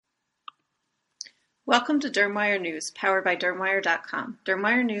Welcome to Dermwire News, powered by Dermwire.com.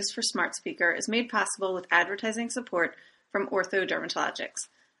 Dermwire News for Smart Speaker is made possible with advertising support from Ortho Dermatologics.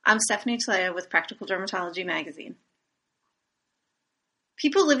 I'm Stephanie Talea with Practical Dermatology Magazine.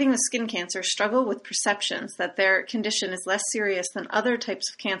 People living with skin cancer struggle with perceptions that their condition is less serious than other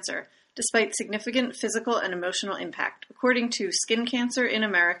types of cancer, despite significant physical and emotional impact, according to Skin Cancer in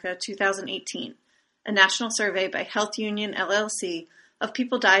America 2018, a national survey by Health Union LLC of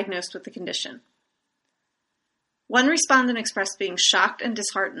people diagnosed with the condition. One respondent expressed being shocked and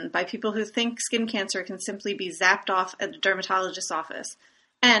disheartened by people who think skin cancer can simply be zapped off at a dermatologist's office,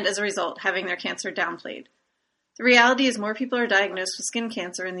 and as a result, having their cancer downplayed. The reality is more people are diagnosed with skin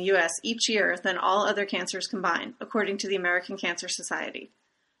cancer in the U.S. each year than all other cancers combined, according to the American Cancer Society.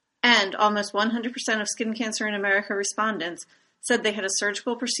 And almost 100% of Skin Cancer in America respondents said they had a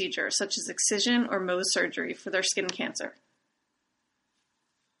surgical procedure, such as excision or Mohs surgery, for their skin cancer.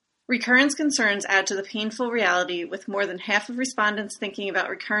 Recurrence concerns add to the painful reality, with more than half of respondents thinking about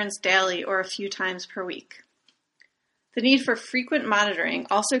recurrence daily or a few times per week. The need for frequent monitoring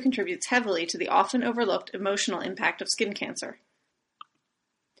also contributes heavily to the often overlooked emotional impact of skin cancer.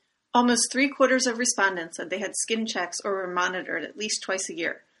 Almost 3/4 of respondents said they had skin checks or were monitored at least twice a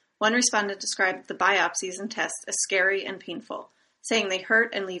year. One respondent described the biopsies and tests as scary and painful, saying they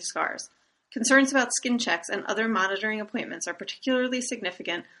hurt and leave scars. Concerns about skin checks and other monitoring appointments are particularly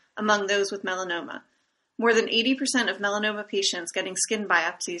significant among those with melanoma. More than 80% of melanoma patients getting skin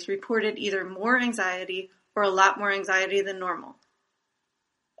biopsies reported either more anxiety or a lot more anxiety than normal.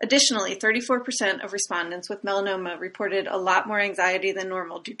 Additionally, 34% of respondents with melanoma reported a lot more anxiety than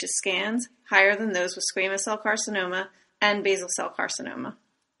normal due to scans, higher than those with squamous cell carcinoma and basal cell carcinoma.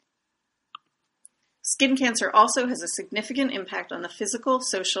 Skin cancer also has a significant impact on the physical,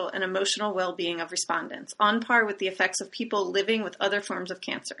 social, and emotional well-being of respondents, on par with the effects of people living with other forms of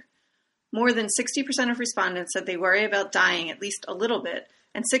cancer. More than 60% of respondents said they worry about dying at least a little bit,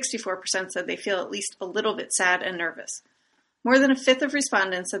 and 64% said they feel at least a little bit sad and nervous. More than a fifth of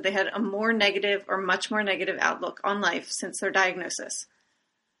respondents said they had a more negative or much more negative outlook on life since their diagnosis.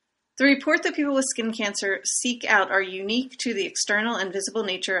 The report that people with skin cancer seek out are unique to the external and visible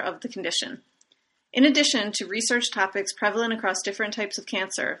nature of the condition. In addition to research topics prevalent across different types of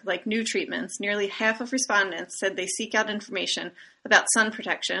cancer, like new treatments, nearly half of respondents said they seek out information about sun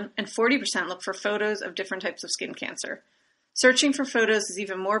protection, and 40% look for photos of different types of skin cancer. Searching for photos is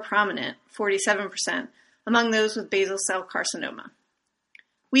even more prominent, 47%, among those with basal cell carcinoma.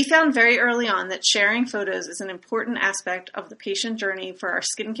 We found very early on that sharing photos is an important aspect of the patient journey for our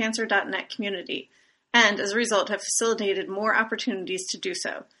skincancer.net community, and as a result have facilitated more opportunities to do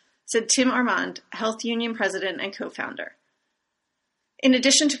so, said Tim Armand, Health Union president and co-founder. In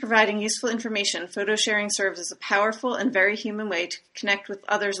addition to providing useful information, photo sharing serves as a powerful and very human way to connect with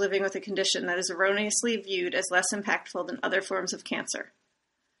others living with a condition that is erroneously viewed as less impactful than other forms of cancer.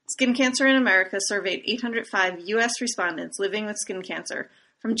 Skin Cancer in America surveyed 805 U.S. respondents living with skin cancer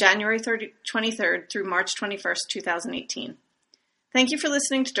from January 23rd through March 21st, 2018. Thank you for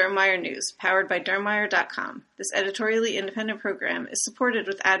listening to Dermwire News, powered by Dermwire.com. This editorially independent program is supported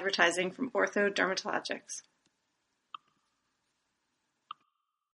with advertising from Ortho Dermatologics.